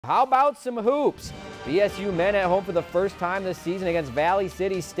How about some hoops? BSU men at home for the first time this season against Valley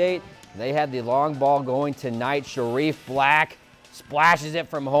City State. They had the long ball going tonight. Sharif Black splashes it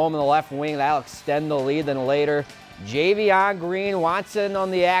from home in the left wing. That'll extend the lead. Then later, Javion Green wants in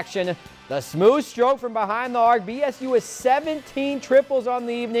on the action. The smooth stroke from behind the arc. BSU has 17 triples on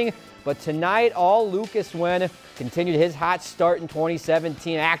the evening, but tonight all Lucas Wynn continued his hot start in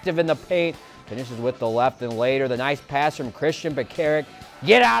 2017, active in the paint. Finishes with the left, and later the nice pass from Christian Bekaric.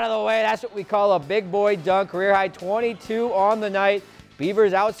 Get out of the way. That's what we call a big boy dunk. Career high 22 on the night.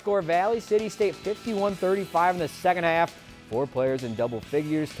 Beavers outscore Valley City State 51-35 in the second half. 4 players in double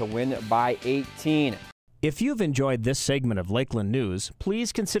figures to win by 18. If you've enjoyed this segment of Lakeland News,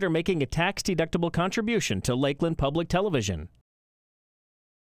 please consider making a tax-deductible contribution to Lakeland Public Television.